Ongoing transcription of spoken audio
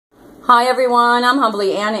Hi everyone, I'm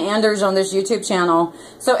Humbly Anna Anders on this YouTube channel.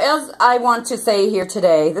 So as I want to say here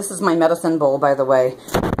today, this is my medicine bowl, by the way.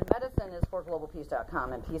 Medicine is for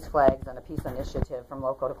GLOBALPEACE.com and peace flags and a peace initiative from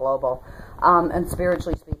local to global. And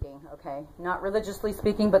spiritually speaking, okay? Not religiously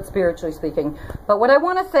speaking, but spiritually speaking. But what I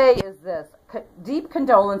want to say is this. Deep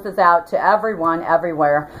condolences out to everyone,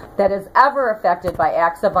 everywhere, that is ever affected by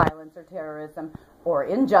acts of violence or terrorism, or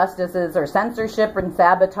injustices, or censorship and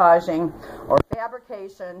sabotaging, or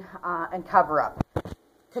fabrication and cover-up.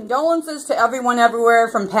 Condolences to everyone everywhere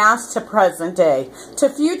from past to present day, to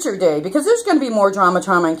future day, because there's going to be more drama,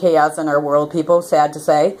 trauma, and chaos in our world, people, sad to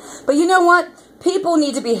say. But you know what? People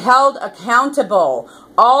need to be held accountable.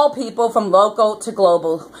 All people from local to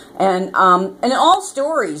global, and all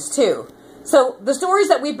stories, too. So the stories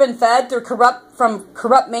that we've been fed through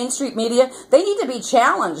corrupt Main Street media, they need to be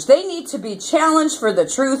challenged. They need to be challenged for the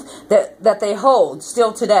truth that they hold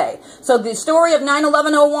still today. So the story of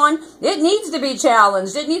 9/11/01, it needs to be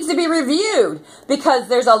challenged. It needs to be reviewed because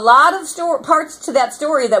there's a lot of parts to that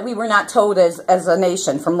story that we were not told as a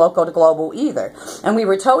nation from local to global either. And we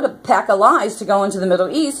were told a pack of lies to go into the Middle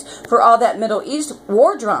East for all that Middle East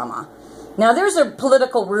war drama. Now, there's a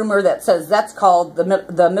political rumor that says that's called the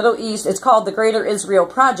Middle East. It's called the Greater Israel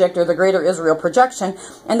Project or the Greater Israel Projection.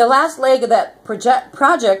 And the last leg of that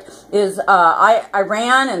project is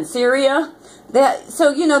Iran and Syria.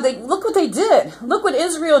 So, you know, look what they did. Look what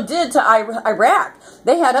Israel did to Iraq.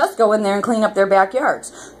 They had us go in there and clean up their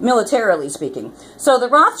backyards, militarily speaking. So the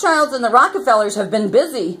Rothschilds and the Rockefellers have been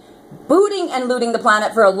busy booting and looting the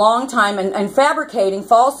planet for a long time and fabricating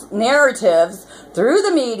false narratives through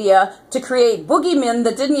the media to create boogeymen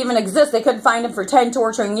that didn't even exist. They couldn't find them for 10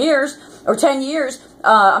 torturing years, or 10 years.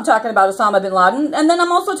 I'm talking about Osama bin Laden. And then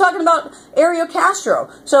I'm also talking about Ariel Castro.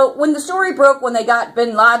 So when the story broke, when they got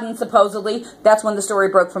bin Laden, supposedly, that's when the story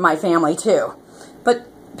broke for my family, too. But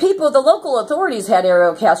people, the local authorities had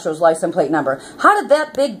Ariel Castro's license plate number. How did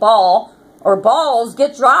that big ball, or balls,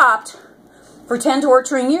 get dropped for 10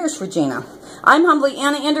 torturing years, Regina? I'm Humbly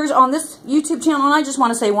Anna Anders on this YouTube channel, and I just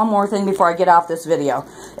want to say one more thing before I get off this video.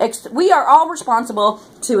 We are all responsible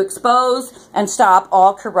to expose and stop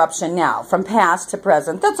all corruption now, from past to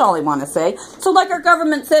present. That's all I want to say. So like our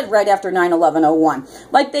government said right after 9/11/01,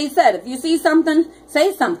 like they said, if you see something,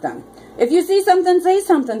 say something. If you see something, say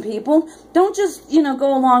something, people. Don't just, you know,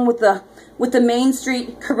 go along with the Main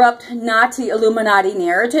Street corrupt Nazi Illuminati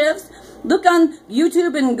narratives. Look on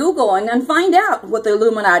YouTube and Google and find out what the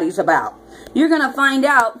Illuminati's about. You're going to find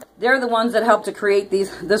out they're the ones that helped to create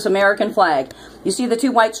this American flag. You see the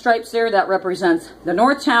two white stripes there? That represents the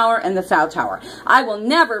North Tower and the South Tower. I will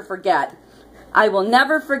never forget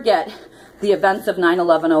the events of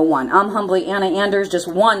 9/11/01. I'm Humbly Anna Anders, just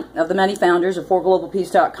one of the many founders of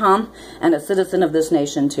ForGlobalPeace.com and a citizen of this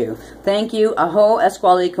nation too. Thank you. Aho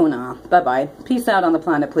Esquali Kuna. Bye-bye. Peace out on the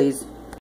planet, please.